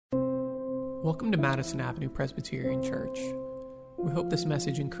Welcome to Madison Avenue Presbyterian Church. We hope this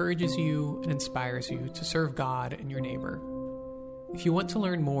message encourages you and inspires you to serve God and your neighbor. If you want to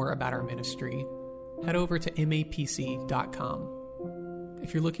learn more about our ministry, head over to mapc.com.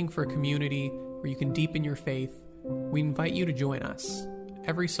 If you're looking for a community where you can deepen your faith, we invite you to join us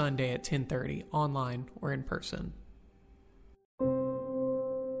every Sunday at 10:30, online or in person.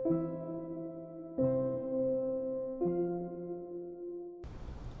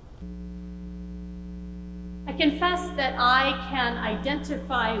 I confess that I can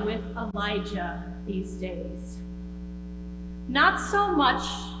identify with Elijah these days. Not so much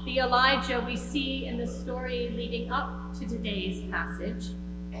the Elijah we see in the story leading up to today's passage.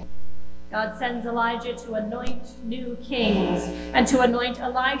 God sends Elijah to anoint new kings and to anoint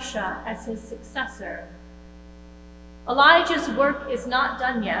Elisha as his successor. Elijah's work is not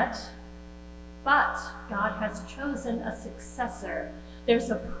done yet, but God has chosen a successor. There's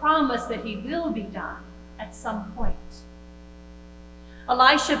a promise that he will be done at some point.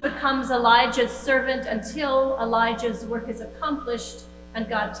 Elisha becomes Elijah's servant until Elijah's work is accomplished and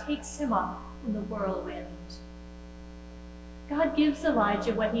God takes him up in the whirlwind. God gives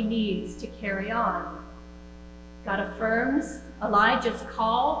Elijah what he needs to carry on. God affirms Elijah's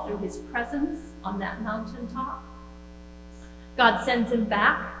call through his presence on that mountaintop. God sends him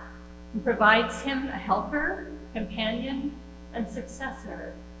back and provides him a helper, companion, and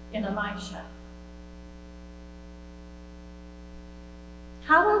successor in Elisha.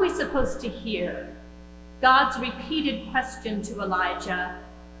 How are we supposed to hear God's repeated question to Elijah,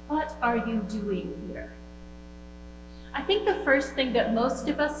 "What are you doing here?" I think the first thing that most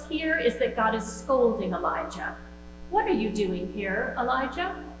of us hear is that God is scolding Elijah. "What are you doing here,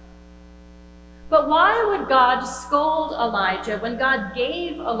 Elijah?" But why would God scold Elijah when God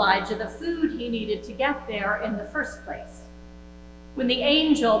gave Elijah the food he needed to get there in the first place? When the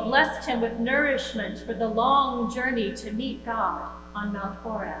angel blessed him with nourishment for the long journey to meet God on Mount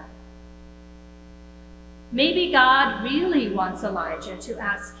Horeb? Maybe God really wants Elijah to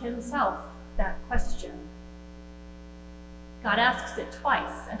ask himself that question. God asks it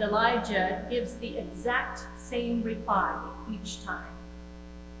twice, and Elijah gives the exact same reply each time.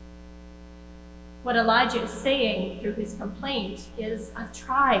 What Elijah is saying through his complaint is, "I've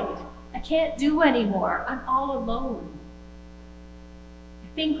tried. I can't do anymore. I'm all alone."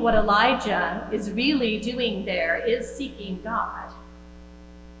 I think what Elijah is really doing there is seeking God.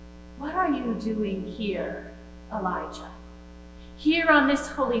 "What are you doing here, Elijah? Here on this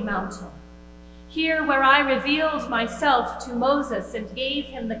holy mountain, here where I revealed myself to Moses and gave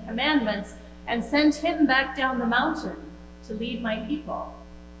him the commandments and sent him back down the mountain to lead my people."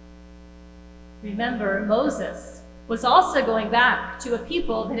 Remember, Moses was also going back to a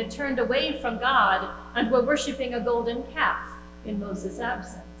people that had turned away from God and were worshiping a golden calf in Moses'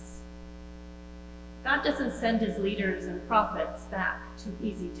 absence. God doesn't send his leaders and prophets back to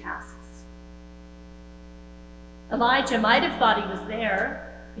easy tasks. Elijah might have thought he was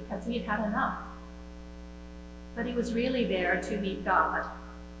there because he had had enough. But he was really there to meet God,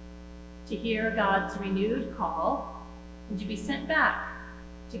 to hear God's renewed call, and to be sent back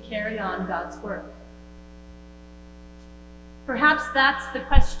to carry on God's work. Perhaps that's the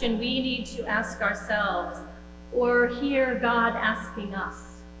question we need to ask ourselves, or hear God asking us,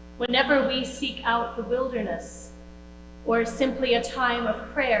 whenever we seek out the wilderness, or simply a time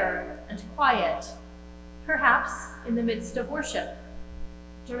of prayer and quiet, perhaps in the midst of worship,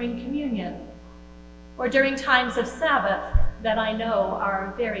 during communion, or during times of Sabbath that I know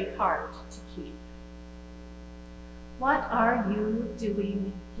are very hard to keep. What are you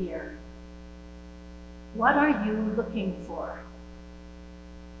doing here? What are you looking for?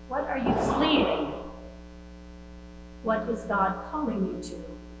 What are you fleeing? What is God calling you to?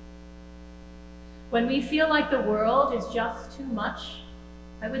 When we feel like the world is just too much,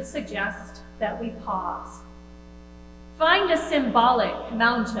 I would suggest that we pause. Find a symbolic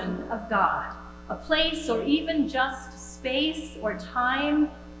mountain of God, a place or even just space or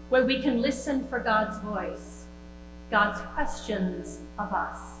time where we can listen for God's voice, God's questions of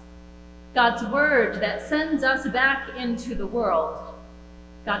us, God's word that sends us back into the world,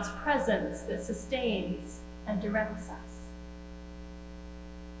 God's presence that sustains and directs us.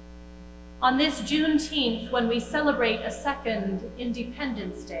 On this Juneteenth, when we celebrate a second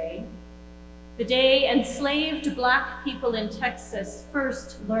Independence Day, the day enslaved Black people in Texas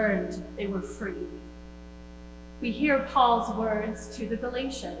first learned they were free, we hear Paul's words to the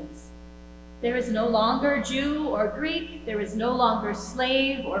Galatians. "There is no longer Jew or Greek, there is no longer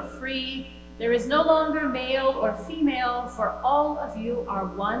slave or free, there is no longer male or female, for all of you are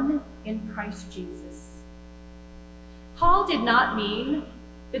one in Christ Jesus." Paul did not mean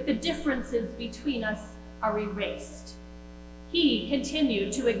that the differences between us are erased. He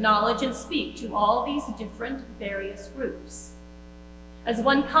continued to acknowledge and speak to all these different various groups. As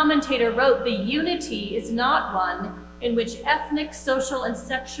one commentator wrote, the unity is not one in which ethnic, social, and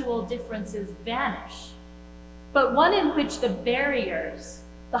sexual differences vanish, but one in which the barriers,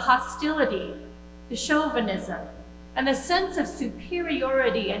 the hostility, the chauvinism, and the sense of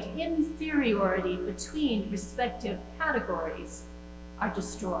superiority and inferiority between respective categories are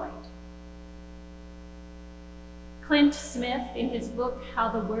destroyed. Clint Smith, in his book, How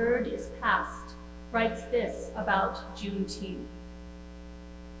the Word is Passed, writes this about Juneteenth.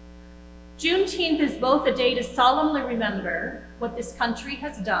 Juneteenth is both a day to solemnly remember what this country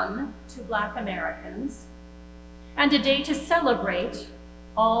has done to Black Americans and a day to celebrate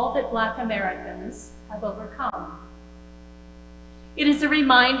all that Black Americans have overcome. It is a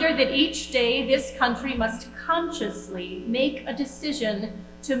reminder that each day this country must consciously make a decision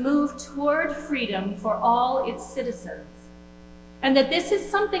to move toward freedom for all its citizens, and that this is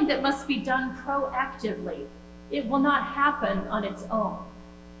something that must be done proactively. It will not happen on its own.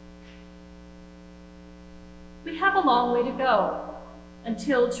 We have a long way to go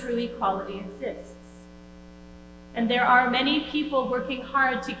until true equality exists. And there are many people working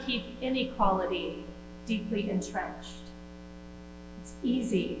hard to keep inequality deeply entrenched. It's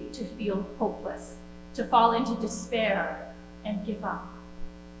easy to feel hopeless, to fall into despair and give up.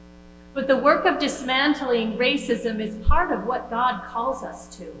 But the work of dismantling racism is part of what God calls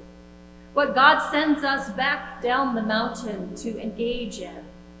us to, what God sends us back down the mountain to engage in.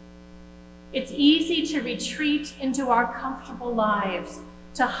 It's easy to retreat into our comfortable lives,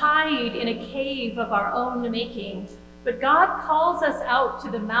 to hide in a cave of our own making, but God calls us out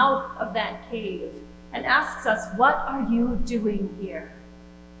to the mouth of that cave and asks us, "What are you doing here?"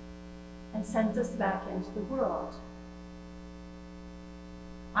 and sends us back into the world.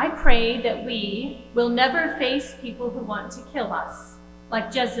 I pray that we will never face people who want to kill us,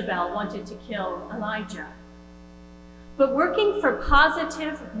 like Jezebel wanted to kill Elijah. But working for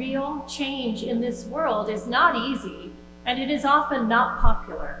positive, real change in this world is not easy, and it is often not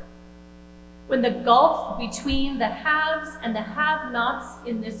popular. When the gulf between the haves and the have-nots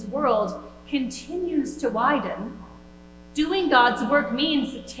in this world continues to widen, doing God's work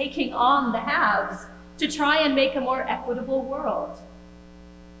means taking on the haves to try and make a more equitable world.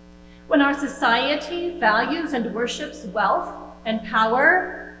 When our society values and worships wealth and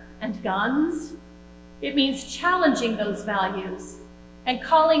power and guns, it means challenging those values and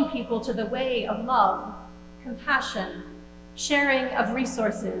calling people to the way of love, compassion, sharing of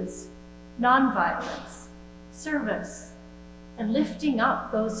resources, nonviolence, service, and lifting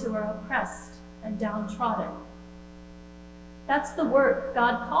up those who are oppressed and downtrodden. That's the work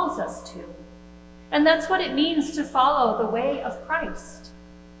God calls us to, and that's what it means to follow the way of Christ.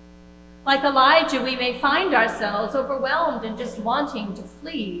 Like Elijah, we may find ourselves overwhelmed and just wanting to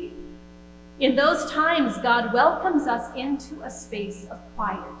flee. In those times, God welcomes us into a space of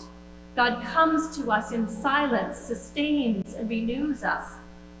quiet. God comes to us in silence, sustains and renews us,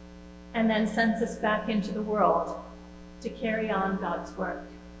 and then sends us back into the world to carry on God's work.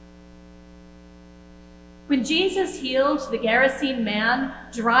 When Jesus healed the Gerasene man,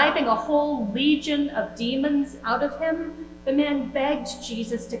 driving a whole legion of demons out of him, the man begged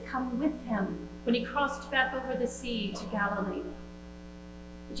Jesus to come with him when he crossed back over the sea to Galilee.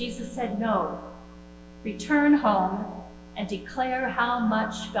 Jesus said, "No, return home and declare how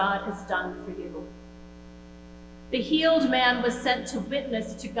much God has done for you." The healed man was sent to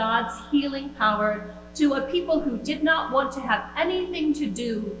witness to God's healing power to a people who did not want to have anything to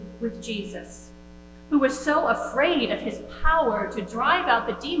do with Jesus, who were so afraid of his power to drive out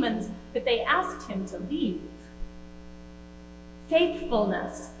the demons that they asked him to leave.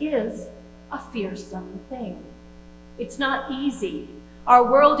 Faithfulness is a fearsome thing. It's not easy. Our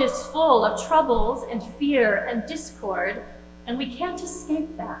world is full of troubles and fear and discord, and we can't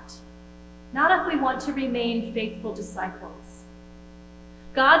escape that. Not if we want to remain faithful disciples.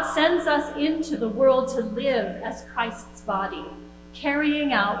 God sends us into the world to live as Christ's body,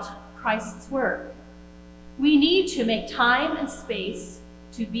 carrying out Christ's work. We need to make time and space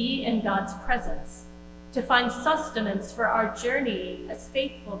to be in God's presence, to find sustenance for our journey as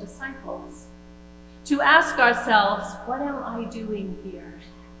faithful disciples, to ask ourselves, what am I doing here?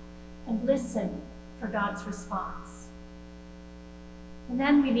 And listen for God's response. And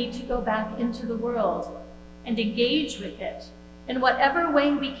then we need to go back into the world and engage with it in whatever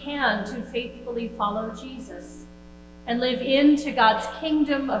way we can to faithfully follow Jesus and live into God's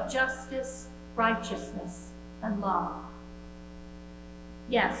kingdom of justice, righteousness, and love.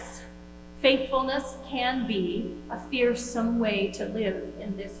 Yes, Faithfulness can be a fearsome way to live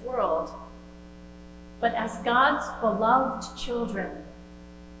in this world. But as God's beloved children,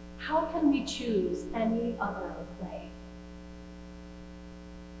 how can we choose any other way?